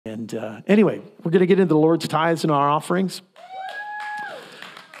And anyway, we're going to get into the Lord's tithes and our offerings.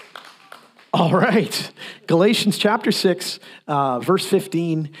 All right. Galatians chapter 6, verse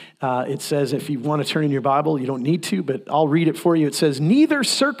 15, it says, if you want to turn in your Bible, you don't need to, but I'll read it for you. It says, neither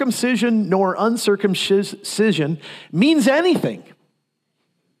circumcision nor uncircumcision means anything.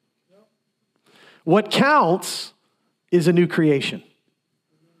 What counts is a new creation.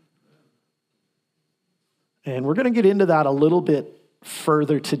 And we're going to get into that a little bit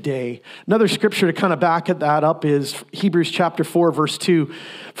further today. Another scripture to kind of back that up is Hebrews chapter 4, verse 2.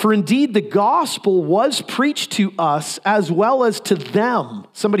 For indeed the gospel was preached to us as well as to them.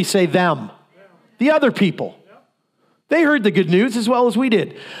 Somebody say them. The other people. They heard the good news as well as we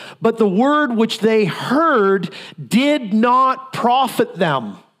did. But the word which they heard did not profit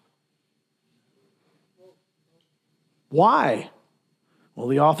them. Why? Well,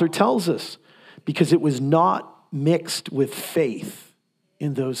 the author tells us, because it was not mixed with faith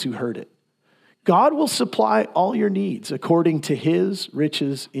in those who heard it. God will supply all your needs according to his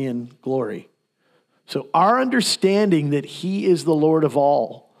riches in glory. So our understanding that he is the Lord of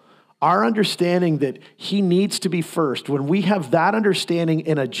all, our understanding that he needs to be first, when we have that understanding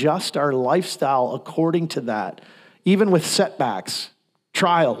and adjust our lifestyle according to that, even with setbacks,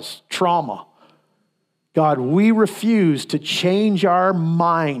 trials, trauma, God, we refuse to change our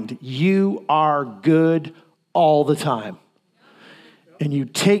mind. You are good all the time. And you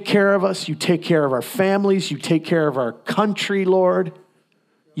take care of us. You take care of our families. You take care of our country, Lord.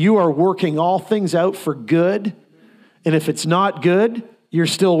 You are working all things out for good. And if it's not good, you're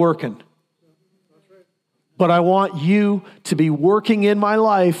still working. But I want you to be working in my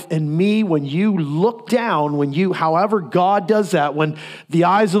life and me when you look down, however God does that, when the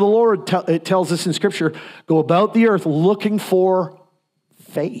eyes of the Lord, it tells us in Scripture, go about the earth looking for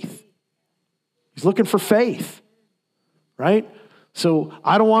faith. He's looking for faith, right? So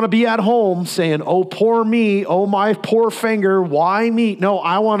I don't want to be at home saying, oh, poor me, oh, my poor finger, why me? No,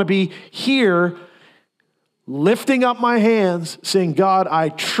 I want to be here lifting up my hands saying, God, I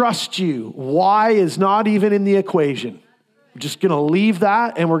trust you. Why is not even in the equation. I'm just going to leave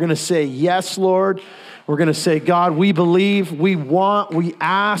that and we're going to say, yes, Lord. We're going to say, God, we believe, we want, we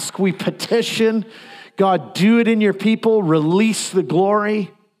ask, we petition. God, do it in your people. Release the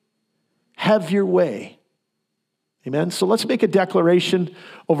glory. Have your way. Amen. So let's make a declaration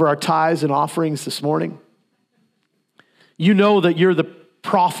over our tithes and offerings this morning. You know that you're the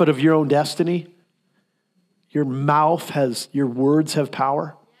prophet of your own destiny. Your your words have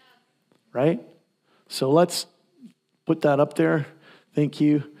power, right? So let's put that up there. Thank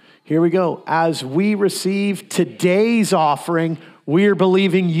you. Here we go. As we receive today's offering, we are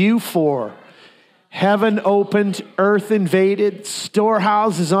believing you for heaven opened, earth invaded,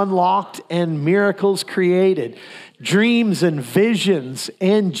 storehouses unlocked, and miracles created. Dreams and visions,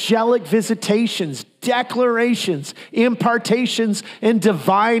 angelic visitations, declarations, impartations, and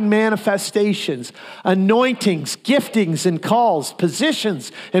divine manifestations, anointings, giftings, and calls,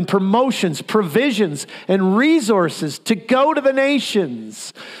 positions and promotions, provisions and resources to go to the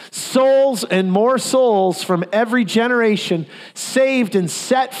nations, souls and more souls from every generation, saved and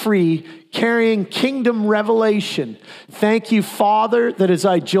set free, carrying kingdom revelation. Thank you, Father, that as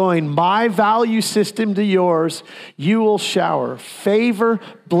I join my value system to yours, you will shower favor,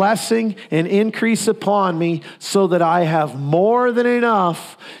 blessing, and increase upon me so that I have more than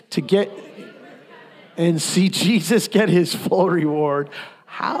enough to get and see Jesus get his full reward.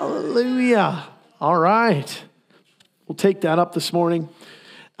 Hallelujah. All right. We'll take that up this morning.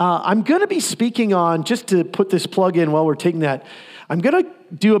 I'm going to be speaking on, just to put this plug in while we're taking that, I'm going to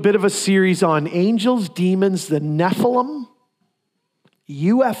do a bit of a series on angels, demons, the Nephilim,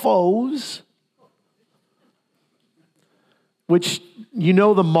 UFOs, which you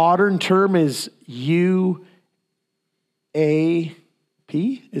know the modern term is UAP.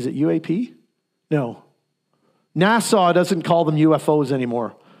 Is it UAP? No. NASA doesn't call them UFOs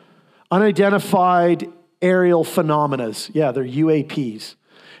anymore. Unidentified aerial phenomena. Yeah, they're UAPs.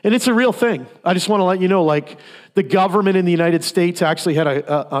 And it's a real thing. I just want to let you know, like, the government in the United States actually had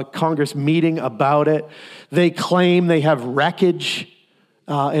a Congress meeting about it. They claim they have wreckage,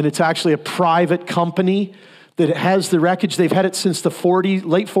 and it's actually a private company that has the wreckage. They've had it since the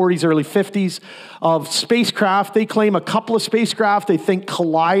late 40s, early 50s of spacecraft. They claim a couple of spacecraft they think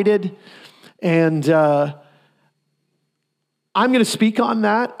collided. And I'm going to speak on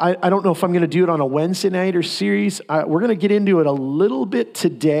that. I don't know if I'm going to do it on a Wednesday night or series. We're going to get into it a little bit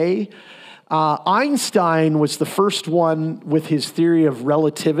today. Einstein was the first one with his theory of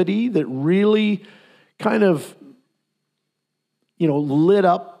relativity that really kind of, lit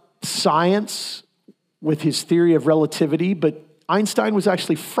up science with his theory of relativity. But Einstein was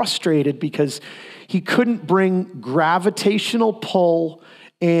actually frustrated because he couldn't bring gravitational pull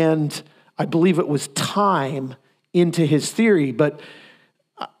and I believe it was time into his theory. But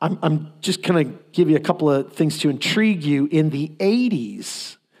I'm just going to give you a couple of things to intrigue you. In the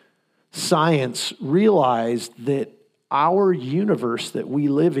 80s, science realized that our universe that we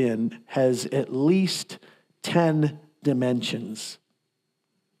live in has at least 10 dimensions.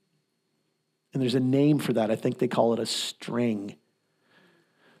 And there's a name for that. I think they call it a string.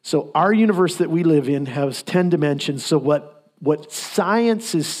 So our universe that we live in has 10 dimensions. So what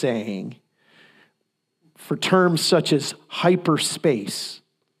science is saying for terms such as hyperspace,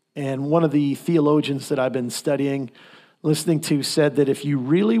 and one of the theologians that I've been studying, listening to, said that if you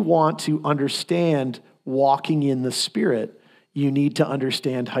really want to understand walking in the Spirit, you need to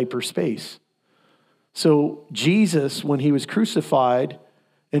understand hyperspace. So Jesus, when he was crucified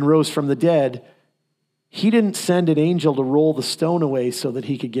and rose from the dead, he didn't send an angel to roll the stone away so that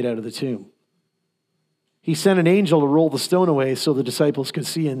he could get out of the tomb. He sent an angel to roll the stone away so the disciples could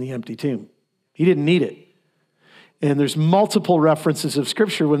see in the empty tomb. He didn't need it. And there's multiple references of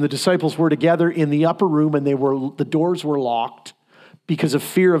Scripture when the disciples were together in the upper room and the doors were locked because of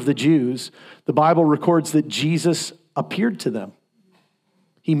fear of the Jews. The Bible records that Jesus appeared to them.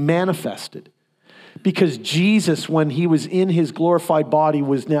 He manifested. Because Jesus, when he was in his glorified body,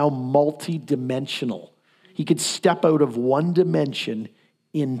 was now multidimensional. He could step out of one dimension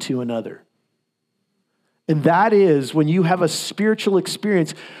into another. And that is when you have a spiritual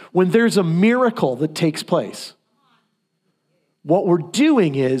experience, when there's a miracle that takes place. What we're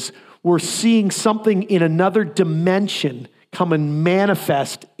doing is we're seeing something in another dimension come and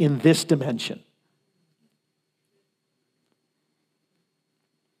manifest in this dimension.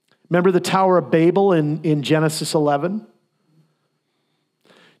 Remember the Tower of Babel in Genesis 11?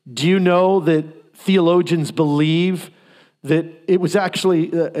 Do you know that theologians believe that it was actually,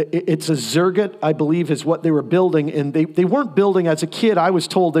 it's a zergot, I believe, is what they were building. And they weren't building, as a kid, I was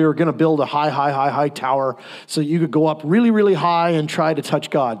told they were going to build a high tower so you could go up really, really high and try to touch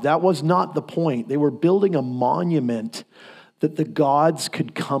God. That was not the point. They were building a monument that the gods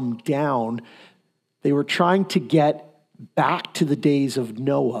could come down. They were trying to get back to the days of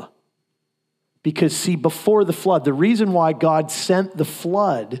Noah. Because, see, before the flood, the reason why God sent the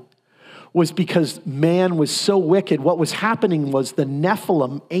flood was because man was so wicked. What was happening was the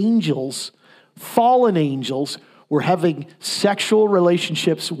Nephilim, angels, fallen angels, were having sexual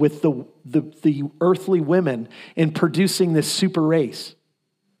relationships with the earthly women and producing this super race.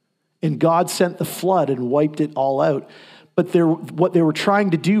 And God sent the flood and wiped it all out. But what they were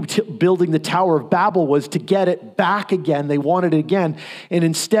trying to do, building the Tower of Babel, was to get it back again. They wanted it again. And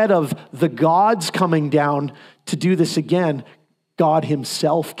instead of the gods coming down to do this again, God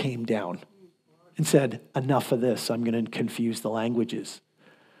himself came down and said, enough of this. I'm going to confuse the languages.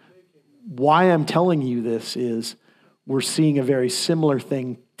 Why I'm telling you this is we're seeing a very similar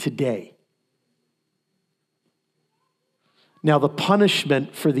thing today. Now, the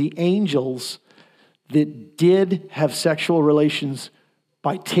punishment for the angels that did have sexual relations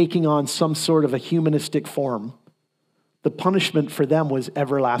by taking on some sort of a humanistic form, the punishment for them was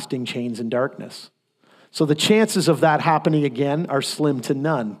everlasting chains and darkness. So the chances of that happening again are slim to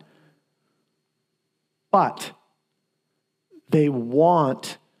none. But they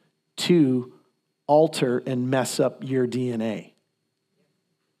want to alter and mess up your DNA.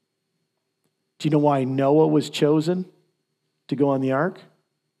 Do you know why Noah was chosen to go on the ark?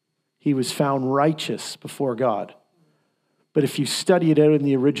 He was found righteous before God. But if you study it out in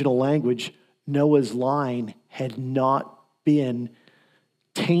the original language, Noah's line had not been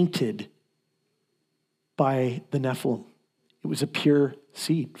tainted by the Nephilim. It was a pure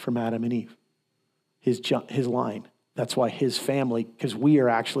seed from Adam and Eve, his line. That's why his family, because we are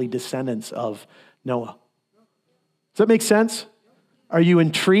actually descendants of Noah. Does that make sense? Are you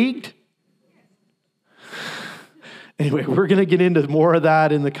intrigued? Anyway, we're going to get into more of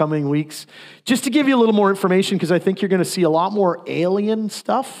that in the coming weeks. Just to give you a little more information, because I think you're going to see a lot more alien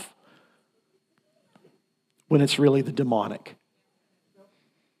stuff when it's really the demonic.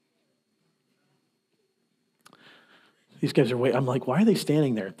 These guys are waiting. I'm like, why are they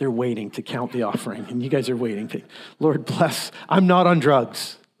standing there? They're waiting to count the offering. And you guys are waiting to, Lord bless. I'm not on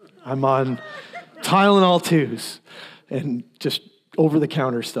drugs. I'm on Tylenol 2s and just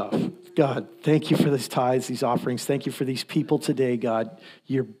over-the-counter stuff. God, thank you for these tithes, these offerings. Thank you for these people today, God.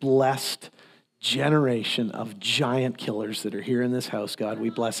 Your blessed generation of giant killers that are here in this house, God. We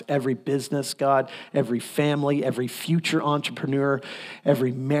bless every business, God, every family, every future entrepreneur,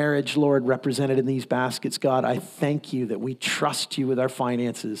 every marriage, Lord, represented in these baskets, God. I thank you that we trust you with our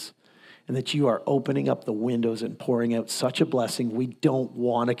finances and that you are opening up the windows and pouring out such a blessing. We don't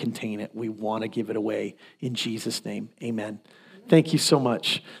want to contain it. We want to give it away in Jesus' name. Amen. Thank you so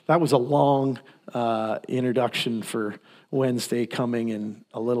much. That was a long introduction for Wednesday coming and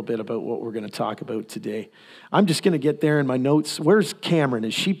a little bit about what we're going to talk about today. I'm just going to get there in my notes. Where's Cameron?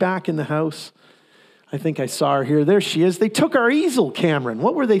 Is she back in the house? I think I saw her here. There she is. They took our easel, Cameron.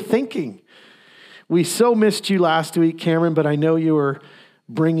 What were they thinking? We so missed you last week, Cameron, but I know you were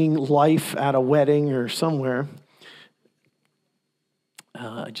bringing life at a wedding or somewhere.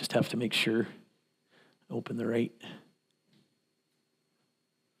 I just have to make sure. Open the right.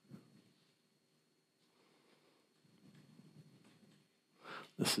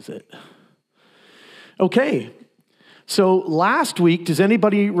 This is it. Okay. So last week, does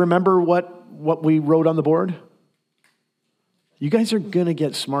anybody remember what we wrote on the board? You guys are going to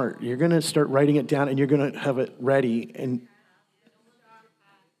get smart. You're going to start writing it down and you're going to have it ready. And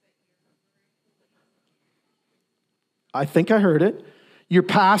I think I heard it. Your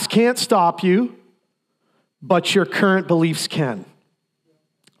past can't stop you, but your current beliefs can.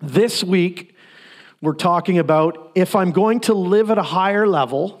 This week, we're talking about if I'm going to live at a higher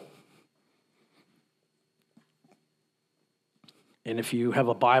level, and if you have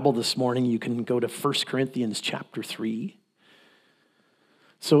a Bible this morning, you can go to 1 Corinthians chapter 3.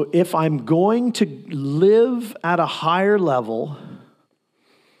 So if I'm going to live at a higher level,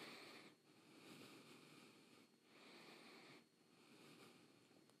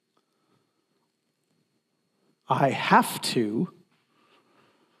 I have to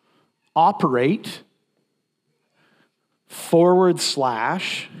operate /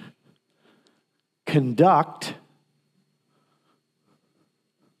 conduct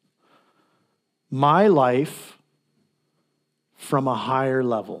my life from a higher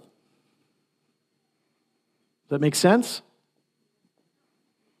level. Does that make sense?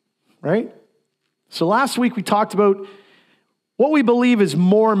 Right? So last week we talked about what we believe is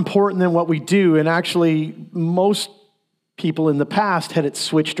more important than what we do, and actually most people in the past had it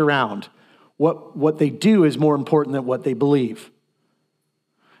switched around. What they do is more important than what they believe.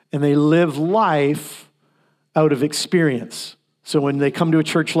 And they live life out of experience. So when they come to a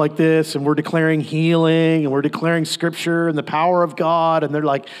church like this and we're declaring healing and we're declaring scripture and the power of God, and they're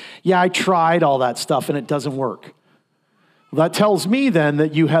like, yeah, I tried all that stuff and it doesn't work. Well, that tells me then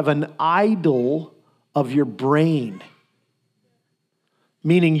that you have an idol of your brain.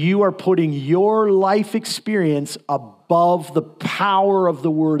 Meaning you are putting your life experience above the power of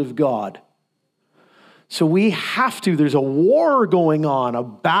the Word of God. So we have to, there's a war going on, a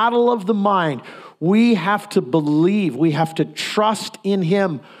battle of the mind. We have to believe, we have to trust in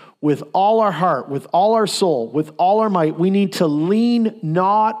Him with all our heart, with all our soul, with all our might. We need to lean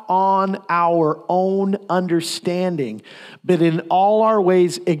not on our own understanding, but in all our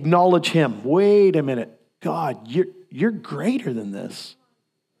ways acknowledge Him. Wait a minute, God, you're greater than this.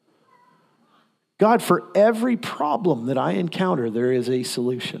 God, for every problem that I encounter, there is a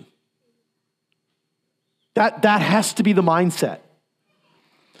solution. That has to be the mindset.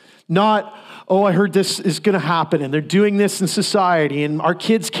 Not, oh, I heard this is going to happen and they're doing this in society and our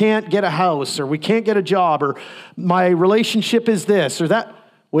kids can't get a house or we can't get a job or my relationship is this or that.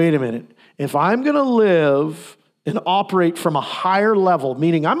 Wait a minute. If I'm going to live and operate from a higher level,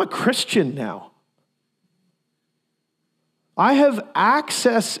 meaning I'm a Christian now, I have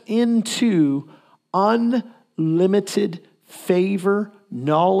access into unlimited favor,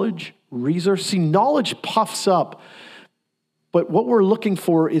 knowledge, resource. See, knowledge puffs up, but what we're looking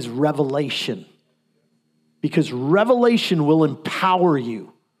for is revelation, because revelation will empower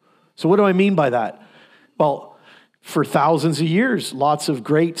you. So what do I mean by that? Well, for thousands of years, lots of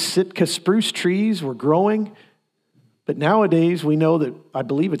great Sitka spruce trees were growing, but nowadays we know that, I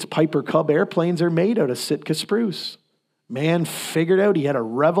believe it's Piper Cub airplanes are made out of Sitka spruce. Man figured out, he had a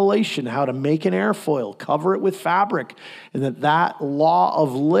revelation how to make an airfoil, cover it with fabric, and that law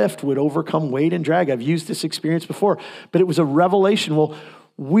of lift would overcome weight and drag. I've used this experience before, but it was a revelation. Well,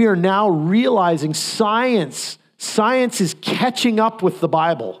 we are now realizing science is catching up with the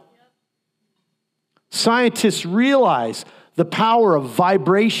Bible. Scientists realize the power of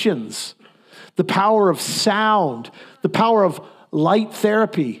vibrations, the power of sound, the power of light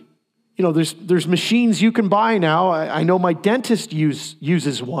therapy. You know, there's machines you can buy now. I know my dentist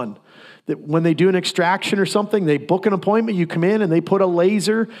uses one that when they do an extraction or something, they book an appointment, you come in and they put a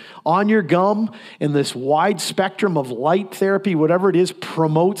laser on your gum, and this wide spectrum of light therapy, whatever it is,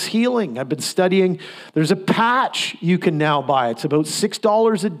 promotes healing. I've been studying, there's a patch you can now buy. It's about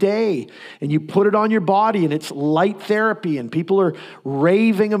 $6 a day, and you put it on your body, and it's light therapy, and people are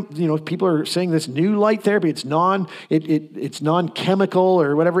raving, people are saying this new light therapy, it's non-chemical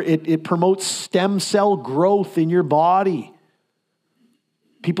or whatever, it promotes stem cell growth in your body.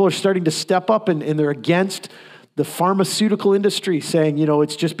 People are starting to step up and they're against the pharmaceutical industry saying,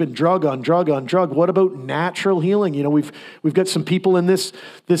 it's just been drug on drug on drug. What about natural healing? We've got some people in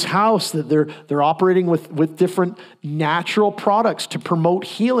this house that they're operating with different natural products to promote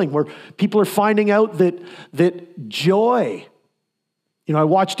healing, where people are finding out that joy. I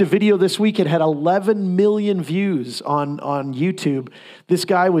watched a video this week. It had 11 million views on YouTube. This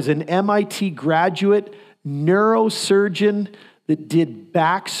guy was an MIT graduate neurosurgeon that did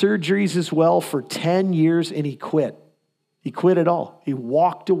back surgeries as well for 10 years, and he quit. He quit it all. He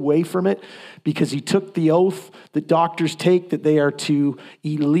walked away from it because he took the oath that doctors take that they are to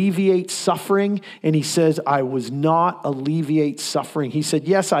alleviate suffering, and he says, I was not alleviate suffering. He said,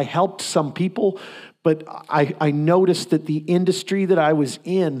 yes, I helped some people, but I noticed that the industry that I was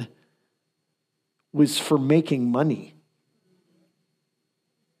in was for making money.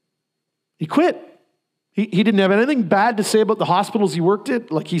 He quit. He didn't have anything bad to say about the hospitals he worked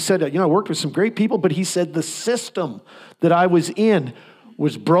at. Like he said, I worked with some great people, but he said the system that I was in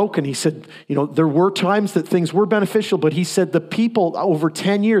was broken. He said, there were times that things were beneficial, but he said the people over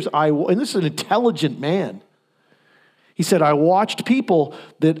 10 years, and this is an intelligent man. He said, I watched people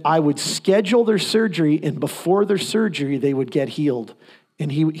that I would schedule their surgery, and before their surgery, they would get healed.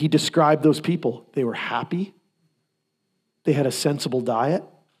 And he described those people. They were happy. They had a sensible diet.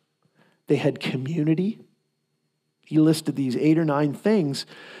 They had community. He listed these 8 or 9 things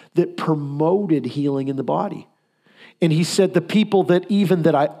that promoted healing in the body. And he said the people that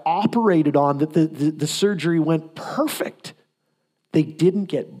I operated on, that the surgery went perfect, they didn't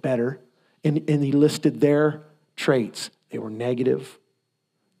get better. And he listed their traits. They were negative.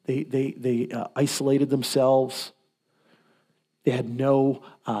 They isolated themselves. They had no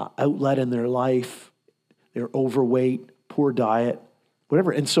outlet in their life. They were overweight, poor diet,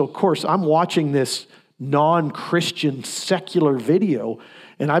 whatever. And so, of course, I'm watching this non-Christian secular video,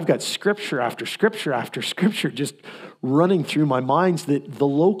 and I've got scripture after scripture after scripture just running through my mind that the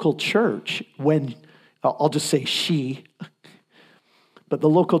local church, I'll just say she, but the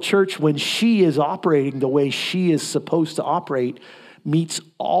local church, when she is operating the way she is supposed to operate, meets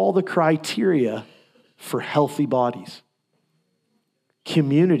all the criteria for healthy bodies.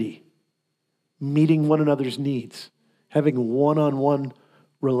 Community, meeting one another's needs, having one-on-one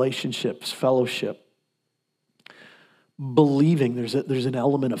relationships, fellowship, believing. There's an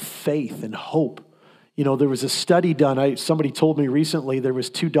element of faith and hope. There was a study done. Somebody told me recently there was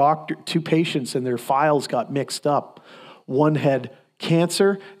two patients and their files got mixed up. One had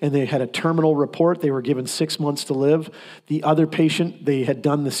cancer and they had a terminal report. They were given 6 months to live. The other patient, they had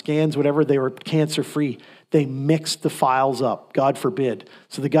done the scans, whatever. They were cancer-free. They mixed the files up, God forbid.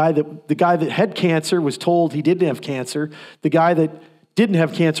 So the guy that had cancer was told he didn't have cancer. The guy that didn't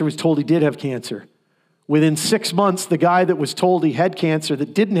have cancer was told he did have cancer. Within 6 months, the guy that was told he had cancer,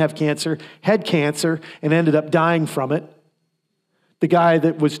 that didn't have cancer, had cancer and ended up dying from it. The guy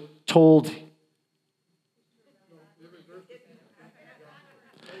that was told...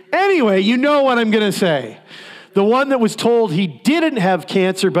 Anyway, you know what I'm going to say. The one that was told he didn't have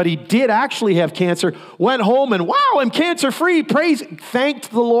cancer, but he did actually have cancer, went home and, wow, I'm cancer-free,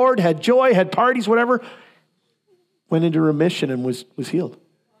 thanked the Lord, had joy, had parties, whatever, went into remission and was healed.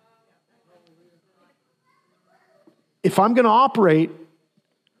 If I'm going to operate,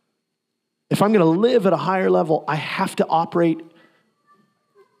 if I'm going to live at a higher level, I have to operate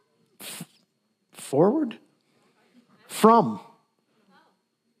forward from.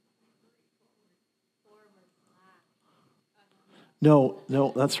 No,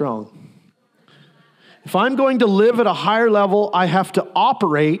 that's wrong. If I'm going to live at a higher level, I have to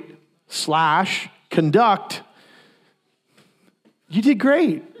operate / conduct. You did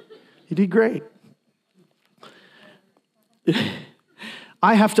great. You did great.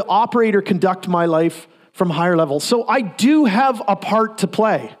 I have to operate or conduct my life from higher levels. So I do have a part to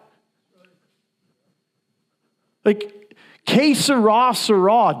play. Like, que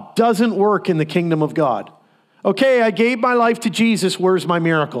sera doesn't work in the kingdom of God. Okay, I gave my life to Jesus. Where's my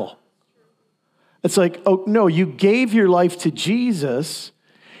miracle? It's like, oh, no, you gave your life to Jesus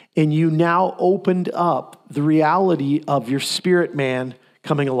and you now opened up the reality of your spirit man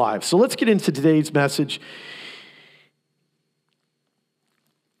coming alive. So let's get into today's message.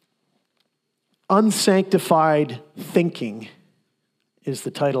 Unsanctified thinking is the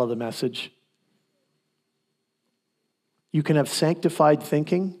title of the message. You can have sanctified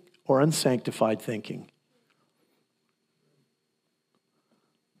thinking or unsanctified thinking.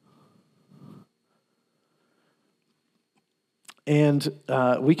 And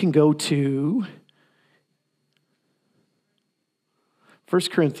we can go to 1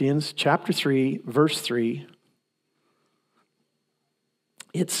 Corinthians chapter 3, verse 3.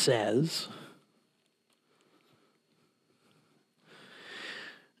 It says,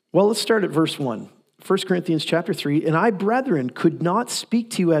 well, let's start at verse 1. 1 Corinthians chapter 3, and I, brethren, could not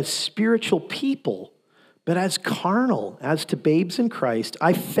speak to you as spiritual people, but as carnal, as to babes in Christ.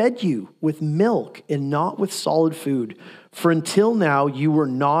 I fed you with milk and not with solid food, for until now you were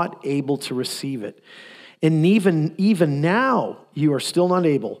not able to receive it. And even now you are still not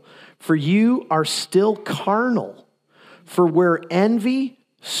able, for you are still carnal. For where envy,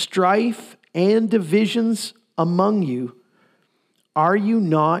 strife, and divisions among you, are you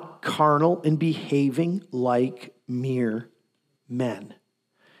not carnal and behaving like mere men?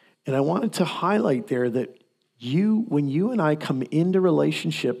 And I wanted to highlight there that when you and I come into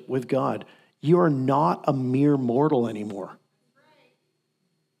relationship with God, you are not a mere mortal anymore.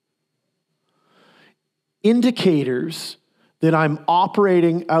 Indicators that I'm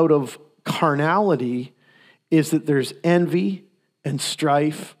operating out of carnality is that there's envy and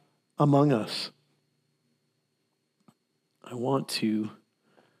strife among us. I want to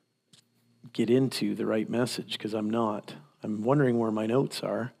get into the right message because I'm not. I'm wondering where my notes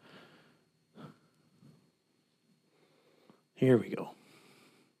are. Here we go.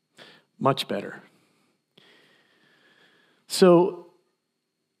 Much better. So,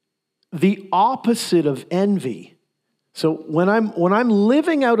 the opposite of envy. So when I'm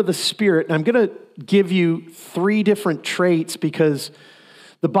living out of the Spirit, and I'm going to give you 3 different traits because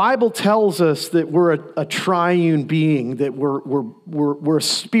the Bible tells us that we're a triune being, that we're a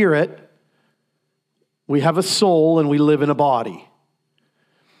spirit, we have a soul, and we live in a body.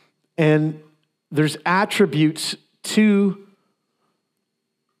 And there's attributes to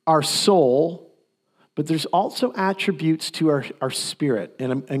our soul, but there's also attributes to our spirit.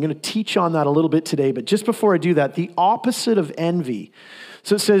 And I'm going to teach on that a little bit today. But just before I do that, the opposite of envy.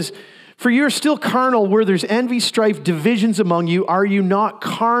 So it says, for you are still carnal, where there's envy, strife, divisions among you. Are you not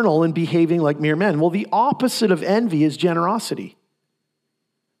carnal and behaving like mere men? Well, the opposite of envy is generosity.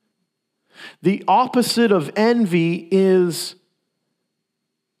 The opposite of envy is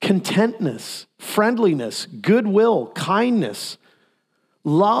contentness, friendliness, goodwill, kindness,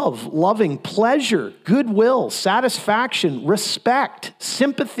 love, loving, pleasure, goodwill, satisfaction, respect,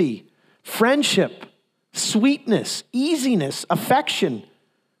 sympathy, friendship, sweetness, easiness, affection,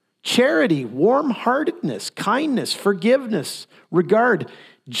 charity, warm-heartedness, kindness, forgiveness, regard,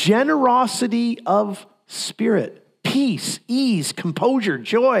 generosity of spirit, peace, ease, composure,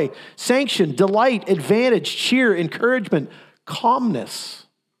 joy, sanction, delight, advantage, cheer, encouragement, calmness.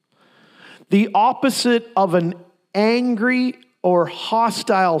 The opposite of an angry or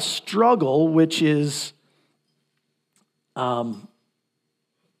hostile struggle, which is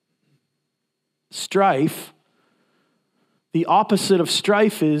strife. The opposite of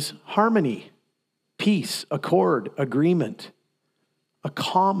strife is harmony, peace, accord, agreement, a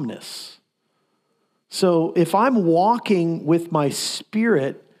calmness. So if I'm walking with my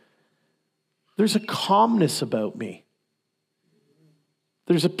spirit, there's a calmness about me.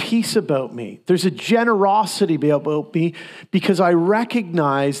 There's a peace about me. There's a generosity about me because I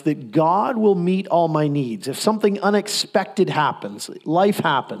recognize that God will meet all my needs. If something unexpected happens, life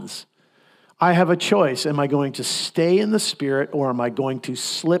happens, I have a choice. Am I going to stay in the Spirit or am I going to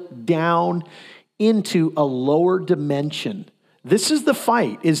slip down into a lower dimension? This is the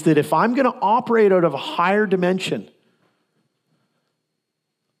fight, is that if I'm going to operate out of a higher dimension,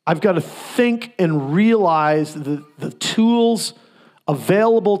 I've got to think and realize that the tools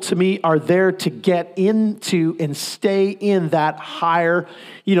available to me are there to get into and stay in that higher,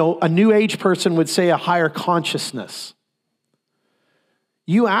 a New Age person would say a higher consciousness.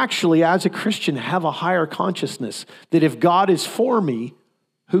 You actually, as a Christian, have a higher consciousness that if God is for me,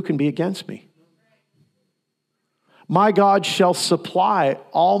 who can be against me? My God shall supply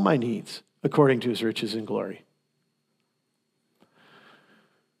all my needs according to his riches and glory.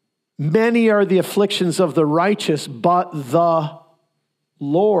 Many are the afflictions of the righteous, but the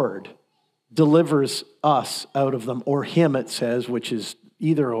Lord delivers us out of them, or him it says, which is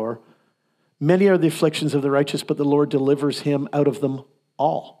either or. Many are the afflictions of the righteous, but the Lord delivers him out of them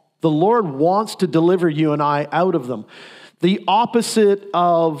all. The Lord wants to deliver you and I out of them. The opposite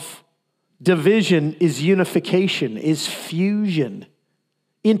of division is unification, is fusion,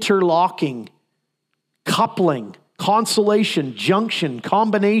 interlocking, coupling, consolation, junction,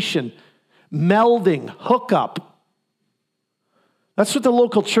 combination, melding, hookup. That's what the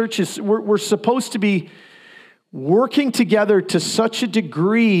local church is. We're supposed to be working together to such a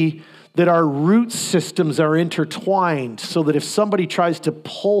degree that our root systems are intertwined, so that if somebody tries to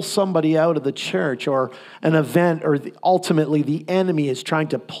pull somebody out of the church or an event, or ultimately the enemy is trying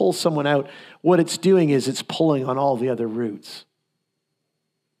to pull someone out, what it's doing is it's pulling on all the other roots.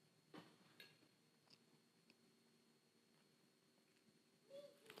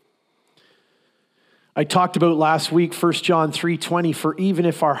 I talked about last week, 1 John 3:20, for even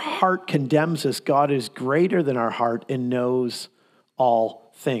if our heart condemns us, God is greater than our heart and knows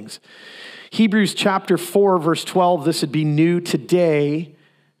all things. Hebrews chapter 4, verse 12, this would be new today.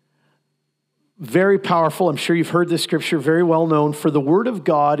 Very powerful. I'm sure you've heard this scripture, very well known. For the word of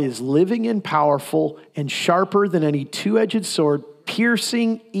God is living and powerful and sharper than any two-edged sword,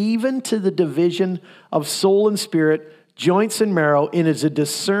 piercing even to the division of soul and spirit, joints and marrow, and is a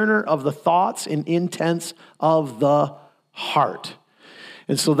discerner of the thoughts and intents of the heart.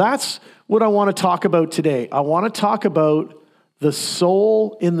 And so that's what I want to talk about today. I want to talk about the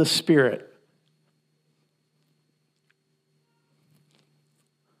soul in the spirit.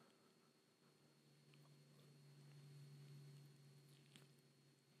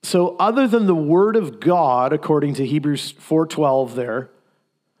 So other than the word of God, according to Hebrews 4:12 there,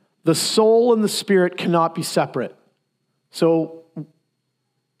 the soul and the spirit cannot be separate. So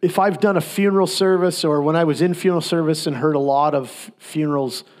if I've done a funeral service, or when I was in funeral service and heard a lot of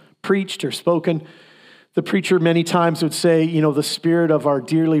funerals preached or spoken, the preacher many times would say, you know, the spirit of our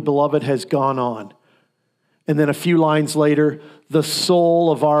dearly beloved has gone on. And then a few lines later, the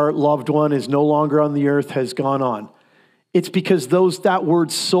soul of our loved one is no longer on the earth, has gone on. It's because that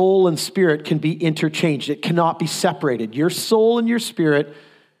word soul and spirit can be interchanged. It cannot be separated. Your soul and your spirit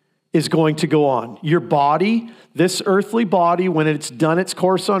is going to go on. Your body, this earthly body, when it's done its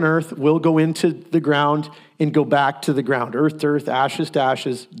course on earth, will go into the ground and go back to the ground. Earth to earth, ashes to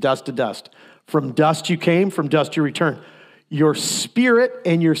ashes, dust to dust. From dust you came, from dust you return. Your spirit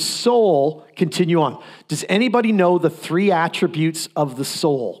and your soul continue on. Does anybody know the three attributes of the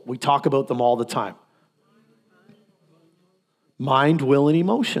soul? We talk about them all the time. Mind, will, and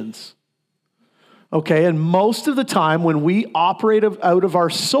emotions. Okay, and most of the time when we operate out of our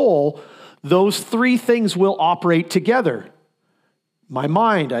soul, those three things will operate together. My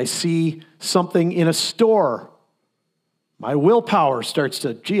mind, I see something in a store. My willpower starts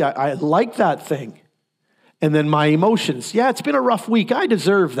to, I like that thing. And then my emotions, it's been a rough week, I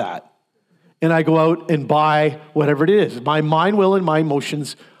deserve that. And I go out and buy whatever it is. My mind, will, and my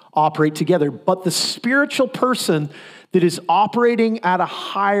emotions operate together. But the spiritual person that is operating at a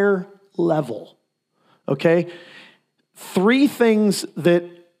higher level, okay? Three things that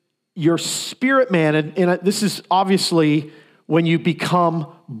your spirit man, and this is obviously when you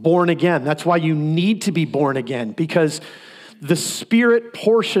become born again. That's why you need to be born again, because the spirit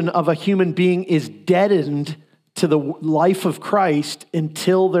portion of a human being is deadened to the life of Christ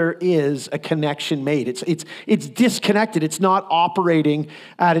until there is a connection made. It's disconnected. It's not operating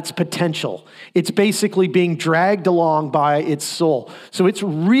at its potential. It's basically being dragged along by its soul. So it's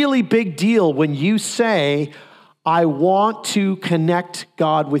really big deal when you say, I want to connect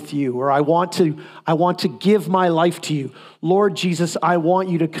God with you, or I want to give my life to you. Lord Jesus, I want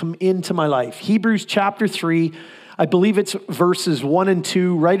you to come into my life. Hebrews chapter 3, I believe it's verses 1 and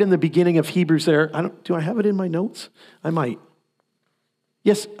 2, right in the beginning of Hebrews there. Do I have it in my notes? I might.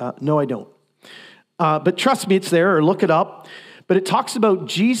 Yes, no, I don't. But trust me, it's there, or look it up. But it talks about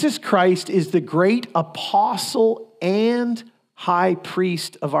Jesus Christ is the great apostle and high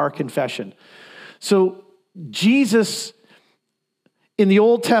priest of our confession. So Jesus, in the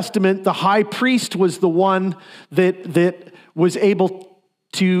Old Testament, the high priest was the one that was able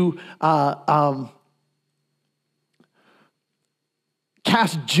to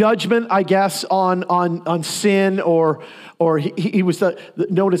cast judgment, I guess, on sin, or he was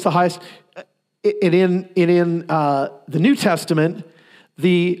known as the highest. In the New Testament,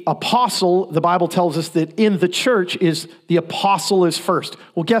 the apostle, the Bible tells us that in the church is the apostle is first.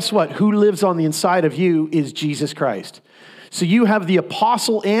 Well, guess what? Who lives on the inside of you is Jesus Christ. So you have the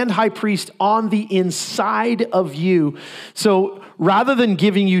apostle and high priest on the inside of you. So rather than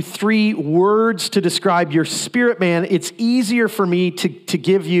giving you three words to describe your spirit man, it's easier for me to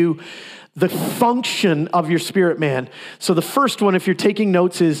give you the function of your spirit man. So the first one, if you're taking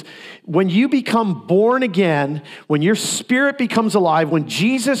notes, is when you become born again, when your spirit becomes alive, when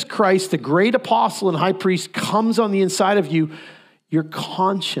Jesus Christ, the great apostle and high priest, comes on the inside of you, your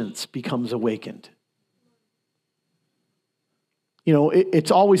conscience becomes awakened.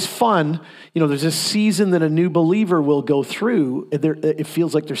 It's always fun. There's this season that a new believer will go through. It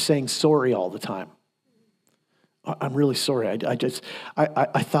feels like they're saying sorry all the time. I'm really sorry.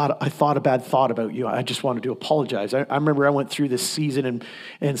 I thought a bad thought about you. I just wanted to apologize. I remember I went through this season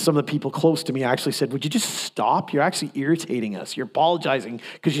and some of the people close to me actually said, would you just stop? You're actually irritating us. You're apologizing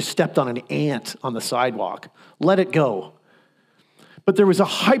because you stepped on an ant on the sidewalk. Let it go. But there was a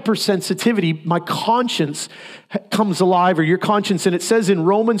hypersensitivity. My conscience comes alive, or your conscience. And it says in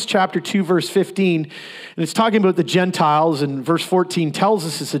Romans chapter 2, verse 15, and it's talking about the Gentiles, and verse 14 tells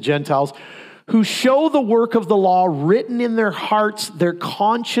us it's the Gentiles, who show the work of the law written in their hearts, their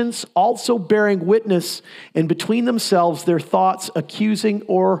conscience also bearing witness, and between themselves their thoughts accusing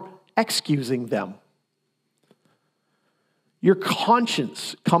or excusing them. Your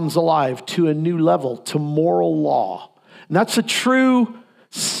conscience comes alive to a new level, to moral law. And that's a true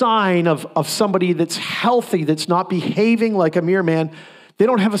sign of somebody that's healthy, that's not behaving like a mere man. They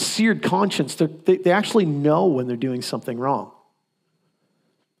don't have a seared conscience. They actually know when they're doing something wrong.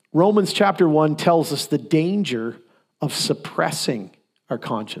 Romans chapter 1 tells us the danger of suppressing our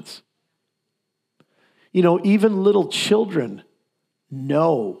conscience. Even little children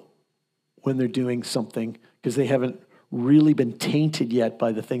know when they're doing something because they haven't really been tainted yet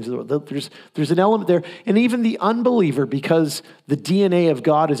by the things of the world. There's an element there. And even the unbeliever, because the DNA of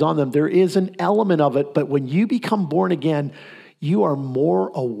God is on them, there is an element of it. But when you become born again, you are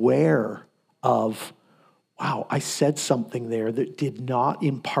more aware of, wow, I said something there that did not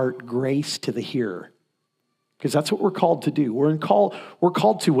impart grace to the hearer. Because that's what we're called to do. We're called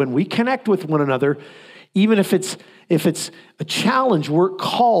to, when we connect with one another, even if it's a challenge, we're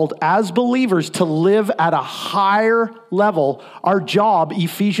called as believers to live at a higher level. Our job,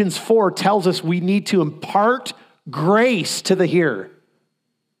 Ephesians 4 tells us we need to impart grace to the hearer.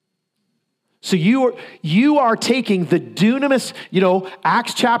 So you are taking the dunamis,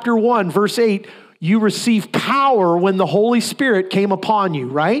 Acts chapter 1, verse 8, you receive power when the Holy Spirit came upon you,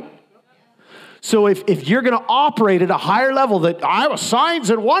 right? So if you're going to operate at a higher level, that I have signs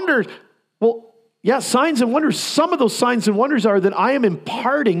and wonders, well, yeah, signs and wonders. Some of those signs and wonders are that I am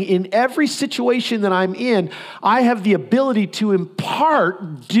imparting in every situation that I'm in. I have the ability to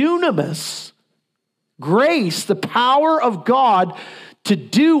impart dunamis, grace, the power of God to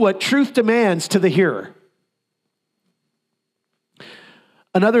do what truth demands to the hearer.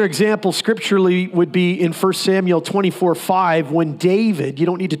 Another example scripturally would be in 1 Samuel 24:5, when David, you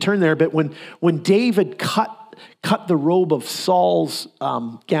don't need to turn there, but when David cut the robe of Saul's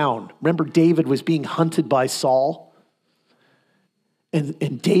gown. Remember, David was being hunted by Saul,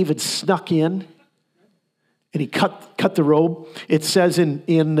 and David snuck in, and he cut the robe. It says in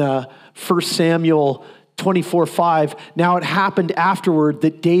 1 Samuel 24:5, now it happened afterward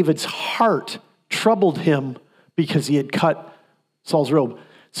that David's heart troubled him because he had cut Saul's robe.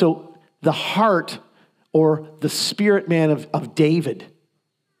 So the heart, or the spirit man of David,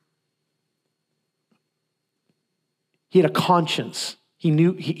 he had a conscience. He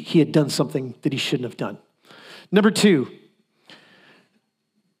knew he had done something that he shouldn't have done. Number 2,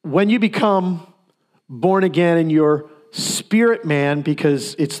 when you become born again in your spirit man,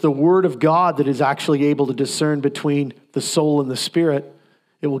 because it's the word of God that is actually able to discern between the soul and the spirit,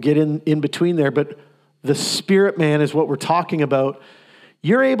 it will get in between there, but the spirit man is what we're talking about.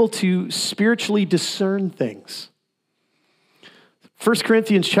 You're able to spiritually discern things. 1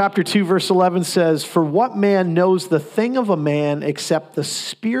 Corinthians chapter 2, verse 11 says, for what man knows the thing of a man except the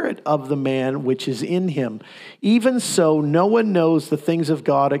spirit of the man which is in him? Even so, no one knows the things of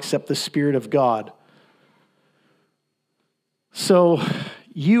God except the Spirit of God. So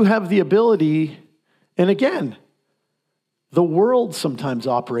you have the ability, and again, the world sometimes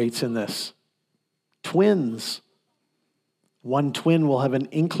operates in this. Twins. One twin will have an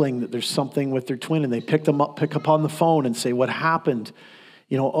inkling that there's something with their twin, and they pick up on the phone and say, what happened?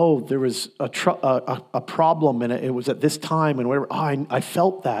 There was a problem, and it was at this time, and whatever. Oh, I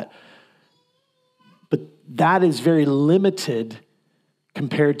felt that. But that is very limited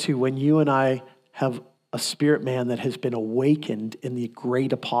compared to when you and I have a spirit man that has been awakened, and the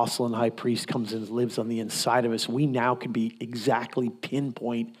great apostle and high priest comes and lives on the inside of us. We now can be exactly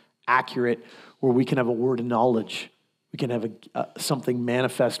pinpoint, accurate, where we can have a word of knowledge. We can have something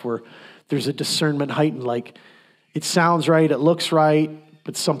manifest where there's a discernment heightened, like it sounds right, it looks right,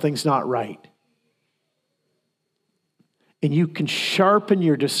 but something's not right. And you can sharpen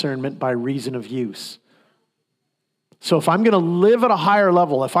your discernment by reason of use. So if I'm going to live at a higher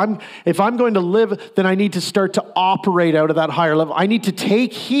level, if I'm going to live, then I need to start to operate out of that higher level. I need to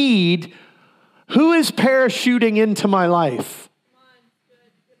take heed. Who is parachuting into my life?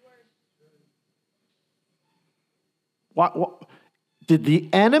 Did the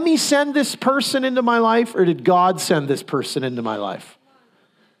enemy send this person into my life, or did God send this person into my life?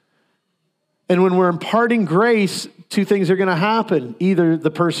 And when we're imparting grace, two things are going to happen. Either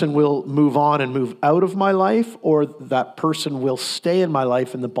the person will move on and move out of my life, or that person will stay in my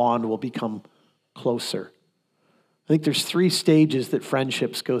life and the bond will become closer. I think there's 3 stages that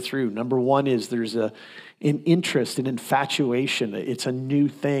friendships go through. Number 1 is there's an interest, an infatuation. It's a new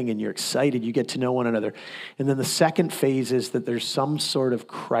thing and you're excited. You get to know one another. And then the second phase is that there's some sort of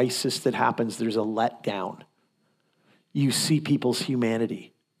crisis that happens. There's a letdown. You see people's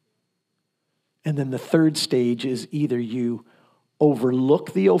humanity. And then the third stage is either you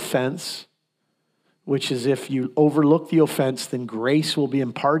overlook the offense, which is if you overlook the offense, then grace will be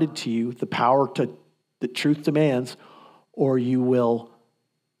imparted to you, the power that truth demands, or you will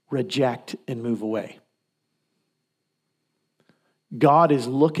reject and move away. God is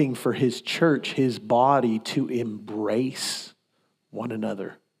looking for his church, his body, to embrace one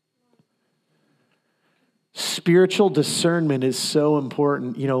another. Spiritual discernment is so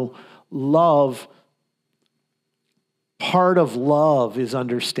important. Love, part of love is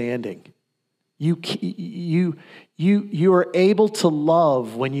understanding. You are able to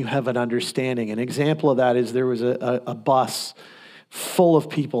love when you have an understanding. An example of that is there was a bus full of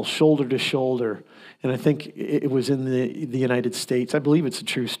people, shoulder to shoulder. And I think it was in the United States. I believe it's a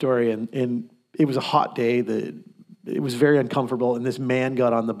true story. And it was a hot day. It was very uncomfortable. And this man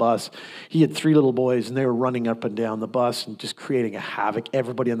got on the bus. He had 3 little boys, and they were running up and down the bus and just creating a havoc.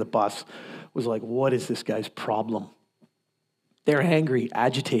 Everybody on the bus was like, what is this guy's problem? They're angry,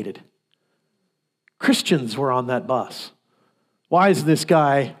 agitated. Christians were on that bus. Why is this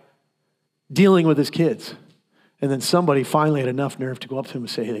guy dealing with his kids? And then somebody finally had enough nerve to go up to him and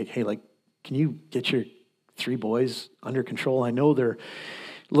say, hey, can you get your 3 boys under control? I know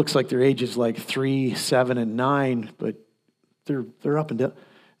looks like their age is 3, 7, and 9, but they're up and down.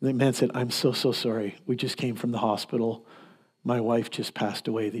 And the man said, I'm so sorry. We just came from the hospital. My wife just passed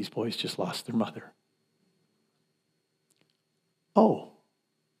away. These boys just lost their mother. Oh.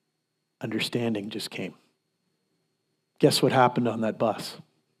 Understanding just came. Guess what happened on that bus?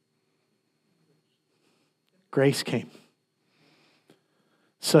 Grace came.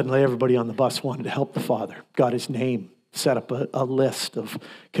 Suddenly everybody on the bus wanted to help the father. Got his name, set up a list of,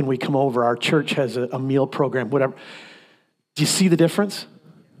 can we come over? Our church has a meal program, whatever. Do you see the difference?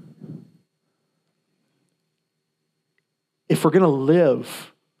 If we're going to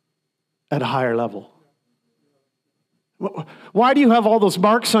live at a higher level, why do you have all those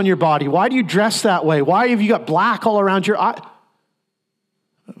marks on your body? Why do you dress that way? Why have you got black all around your eye?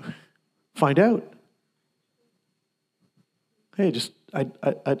 Find out. Hey,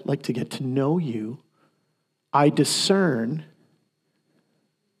 I'd like to get to know you. I discern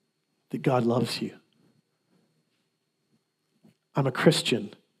that God loves you. I'm a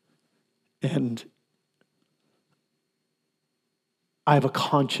Christian, and I have a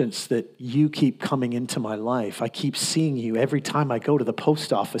conscience that you keep coming into my life. I keep seeing you every time I go to the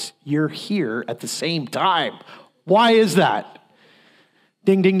post office. You're here at the same time. Why is that?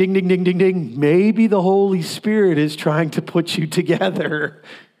 Ding, ding, ding, ding, ding, ding, ding. Maybe the Holy Spirit is trying to put you together.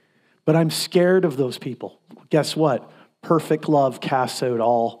 But I'm scared of those people. Guess what? Perfect love casts out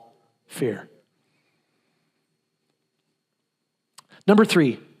all fear. Number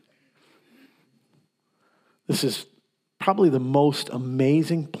 3. This is probably the most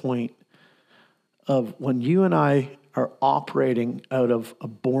amazing point of when you and I are operating out of a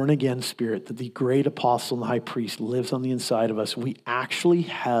born-again spirit, that the great apostle and high priest lives on the inside of us. We actually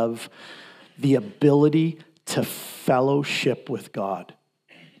have the ability to fellowship with God.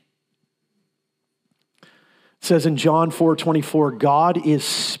 It says in John 4:24, God is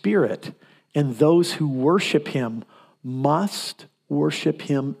spirit, and those who worship him must worship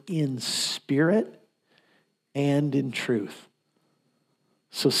him in spirit and in truth.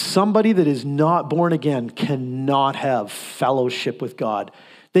 So somebody that is not born again cannot have fellowship with God.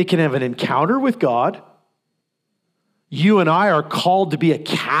 They can have an encounter with God. You and I are called to be a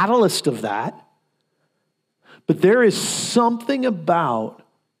catalyst of that. But there is something about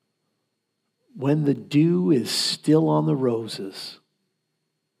when the dew is still on the roses.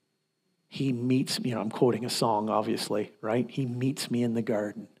 He meets me, I'm quoting a song, obviously, right? He meets me in the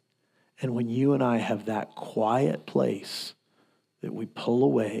garden. And when you and I have that quiet place that we pull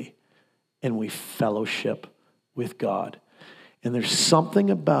away and we fellowship with God. And there's something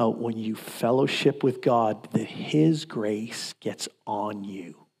about when you fellowship with God that his grace gets on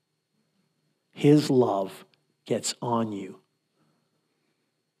you. His love gets on you.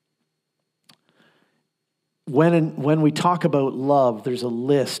 When we talk about love, there's a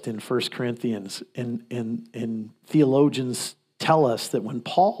list in 1 Corinthians, and theologians tell us that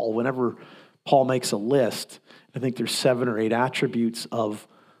whenever Paul makes a list, I think there's 7 or 8 attributes of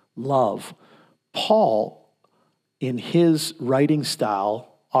love. Paul, in his writing style,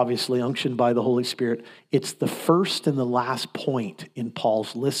 obviously unctioned by the Holy Spirit, it's the first and the last point in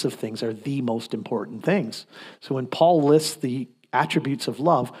Paul's list of things are the most important things. So when Paul lists the attributes of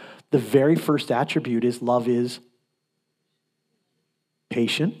love, the very first attribute is love is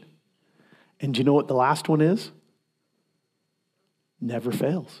patient. And do you know what the last one is? Never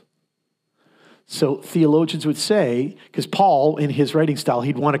fails. So theologians would say, because Paul, in his writing style,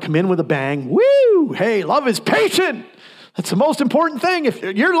 he'd want to come in with a bang. Woo! Hey, love is patient. That's the most important thing. If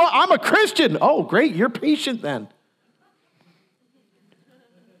I'm a Christian. Oh, great, you're patient then.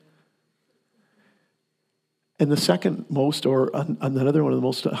 And the second most, or another one of the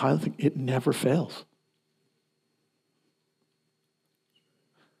most high thing, it never fails.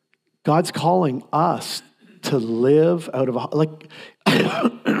 God's calling us to live out of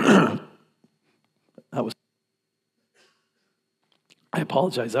I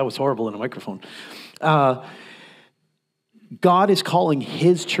apologize. That was horrible in a microphone. God is calling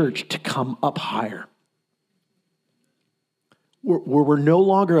his church to come up higher. We're no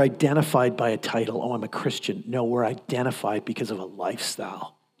longer identified by a title. Oh, I'm a Christian. No, we're identified because of a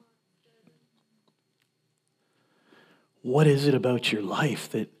lifestyle. What is it about your life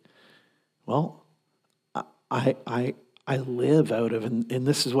that, well, I live out of, and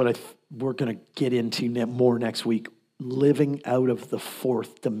this is what we're going to get into more next week, living out of the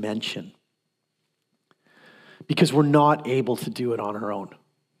fourth dimension. Because we're not able to do it on our own.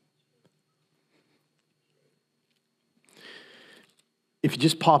 If you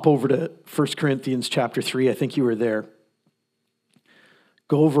just pop over to 1 Corinthians chapter 3, I think you were there.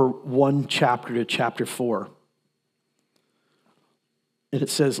 Go over one chapter to chapter 4. And it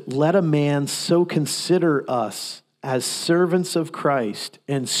says, let a man so consider us as servants of Christ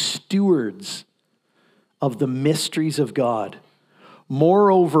and stewards of the mysteries of God.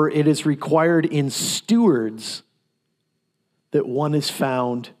 Moreover, it is required in stewards that one is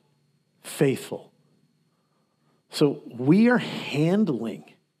found faithful. So we are handling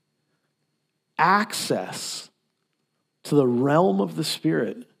access to the realm of the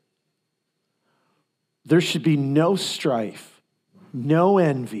Spirit. There should be no strife, no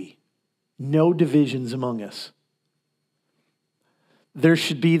envy, no divisions among us. There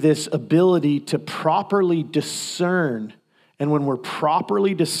should be this ability to properly discern. And when we're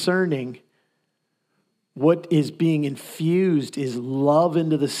properly discerning, what is being infused is love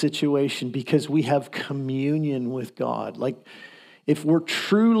into the situation because we have communion with God. Like, if we're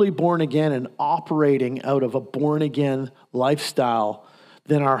truly born again and operating out of a born again lifestyle,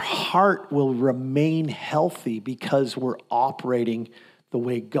 then our heart will remain healthy because we're operating the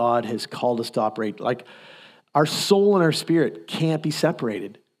way God has called us to operate. Like, our soul and our spirit can't be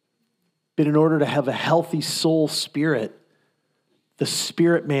separated. But in order to have a healthy soul spirit, the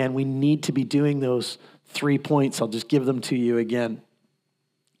spirit man, we need to be doing those 3 points. I'll just give them to you again.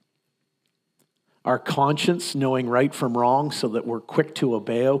 Our conscience, knowing right from wrong so that we're quick to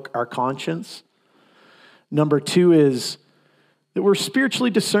obey our conscience. Number 2 is that we're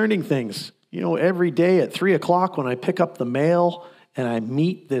spiritually discerning things. You know, every day at 3 o'clock when I pick up the mail and I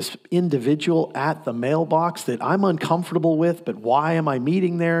meet this individual at the mailbox that I'm uncomfortable with, but why am I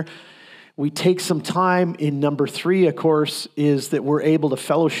meeting there? We take some time. In number 3, of course, is that we're able to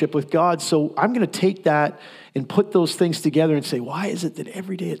fellowship with God. So I'm going to take that and put those things together and say, why is it that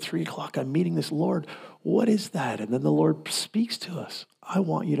every day at 3 o'clock I'm meeting this Lord? What is that? And then the Lord speaks to us. I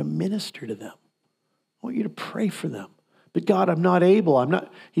want you to minister to them. I want you to pray for them. But God, I'm not able.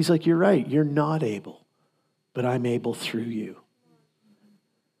 He's like, you're right. You're not able, but I'm able through you.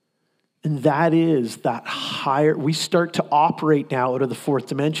 And that is that higher, we start to operate now out of the fourth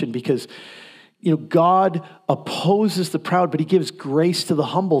dimension because, you know, God opposes the proud, but he gives grace to the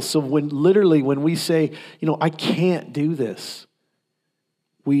humble. So when we say, you know, I can't do this,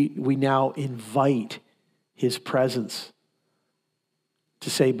 we now invite his presence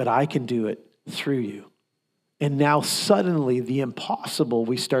to say, but I can do it through you. And now suddenly the impossible,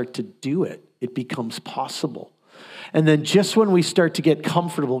 we start to do it. It becomes possible. And then just when we start to get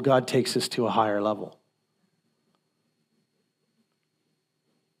comfortable, God takes us to a higher level.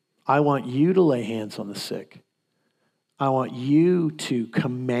 I want you to lay hands on the sick. I want you to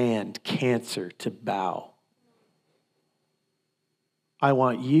command cancer to bow. I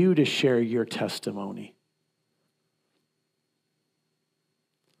want you to share your testimony.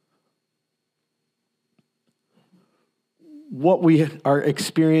 What we are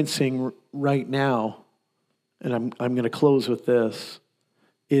experiencing right now, and I'm going to close with this,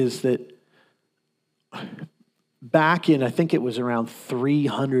 is that back in, I think it was around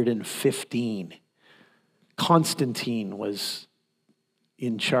 315, Constantine was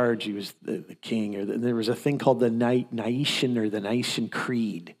in charge. He was the king. There was a thing called the Nicene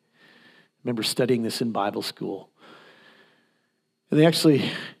Creed. I remember studying this in Bible school. And they actually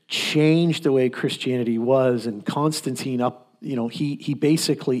changed the way Christianity was. And Constantine he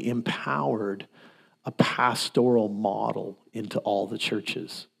basically empowered a pastoral model into all the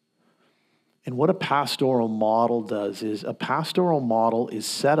churches. And what a pastoral model does is a pastoral model is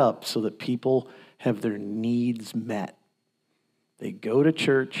set up so that people have their needs met. They go to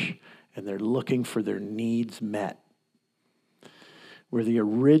church and they're looking for their needs met. Where the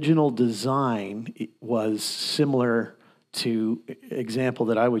original design was similar to, example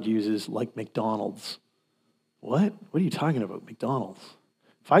that I would use is like McDonald's. What are you talking about, McDonald's?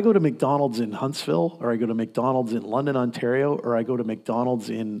 If I go to McDonald's in Huntsville, or I go to McDonald's in London, Ontario, or I go to McDonald's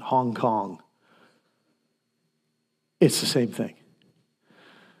in Hong Kong, it's the same thing.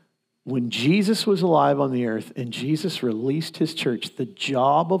 When Jesus was alive on the earth and Jesus released his church, the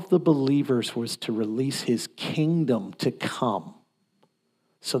job of the believers was to release his kingdom to come.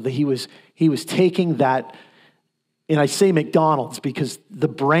 So that he was taking that, and I say McDonald's because the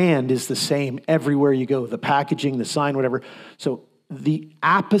brand is the same everywhere you go, the packaging, the sign, whatever. So the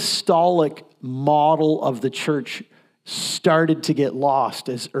apostolic model of the church started to get lost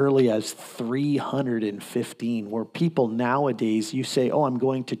as early as 315, where people nowadays, you say, oh, I'm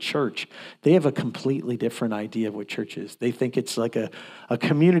going to church. They have a completely different idea of what church is. They think it's like a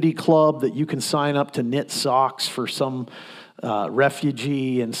community club that you can sign up to knit socks for some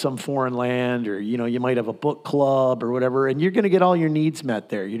refugee in some foreign land, or you might have a book club or whatever, and you're going to get all your needs met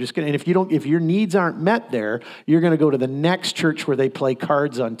there. You're just going to, and if your needs aren't met there, you're going to go to the next church where they play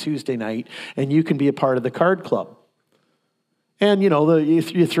cards on Tuesday night, and you can be a part of the card club. And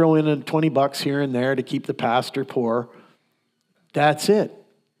you throw in $20 here and there to keep the pastor poor. That's it.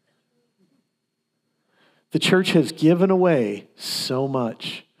 The church has given away so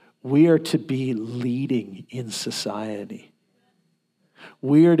much. We are to be leading in society.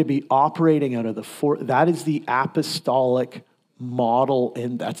 We are to be operating out of that is the apostolic model,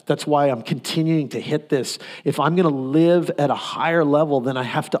 and that's why I'm continuing to hit this. If I'm going to live at a higher level, then I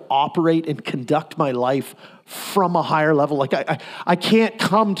have to operate and conduct my life from a higher level. Like I can't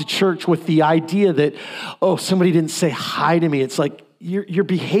come to church with the idea that, oh, somebody didn't say hi to me. It's like you're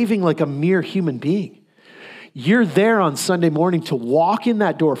behaving like a mere human being. You're there on Sunday morning to walk in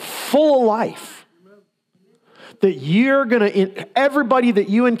that door full of life. That you're going to, everybody that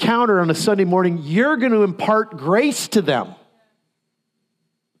you encounter on a Sunday morning, you're going to impart grace to them.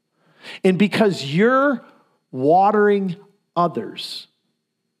 And because you're watering others,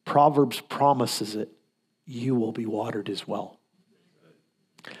 Proverbs promises it, you will be watered as well.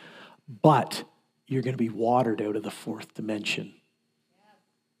 But you're going to be watered out of the fourth dimension.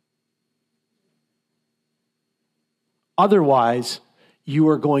 Otherwise, you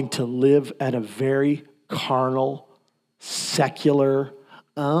are going to live at a very carnal, secular,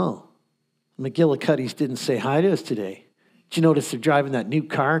 McGillicuddy's didn't say hi to us today. Did you notice they're driving that new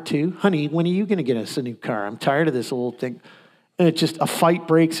car too? Honey, when are you going to get us a new car? I'm tired of this old thing. And it just, a fight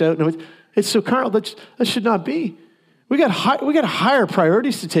breaks out. And it's so carnal. That should not be. We got higher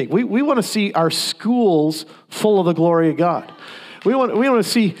priorities to take. We want to see our schools full of the glory of God. We want to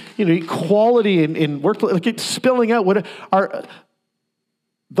see equality in workplace, like it's spilling out.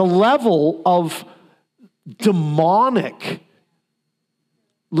 The level of demonic.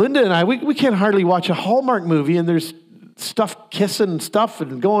 Linda and I, we can't hardly watch a Hallmark movie and there's stuff kissing stuff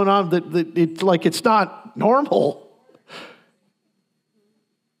and going on that it's like it's not normal.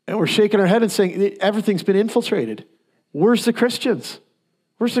 And we're shaking our head and saying everything's been infiltrated. Where's the Christians?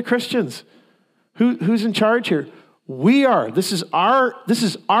 Where's the Christians? Who's in charge here? We are. This is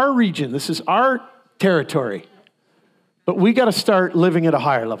our region. This is our territory. But we got to start living at a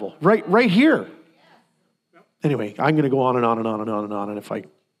higher level. Right here. Anyway, I'm going to go on and on and on and on and on. And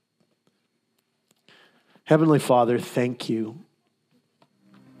Heavenly Father, thank you.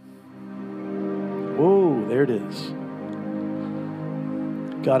 Whoa, there it is.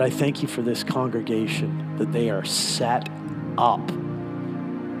 God, I thank you for this congregation, that they are set up.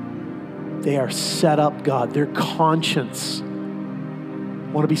 They are set up, God. Their conscience.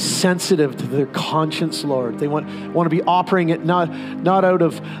 Want to be sensitive to their conscience, Lord. They want to be operating it not out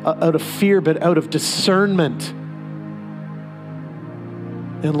of fear, but out of discernment.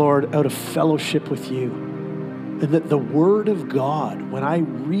 And Lord, out of fellowship with you. And that the Word of God, when I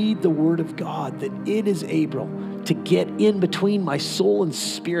read the Word of God, that it is able to get in between my soul and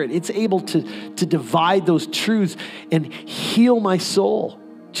spirit. It's able to divide those truths and heal my soul.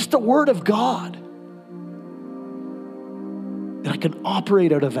 Just the Word of God. can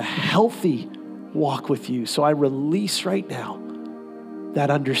operate out of a healthy walk with you. So I release right now that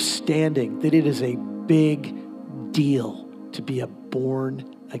understanding that it is a big deal to be a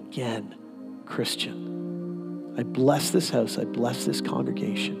born again Christian. I bless this house. I bless this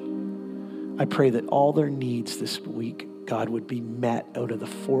congregation. I pray that all their needs this week, God, would be met out of the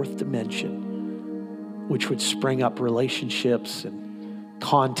fourth dimension, which would spring up relationships and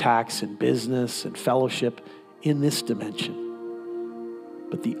contacts and business and fellowship in this dimension.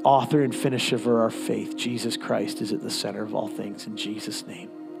 But the author and finisher of our faith, Jesus Christ, is at the center of all things. In Jesus' name,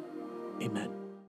 amen.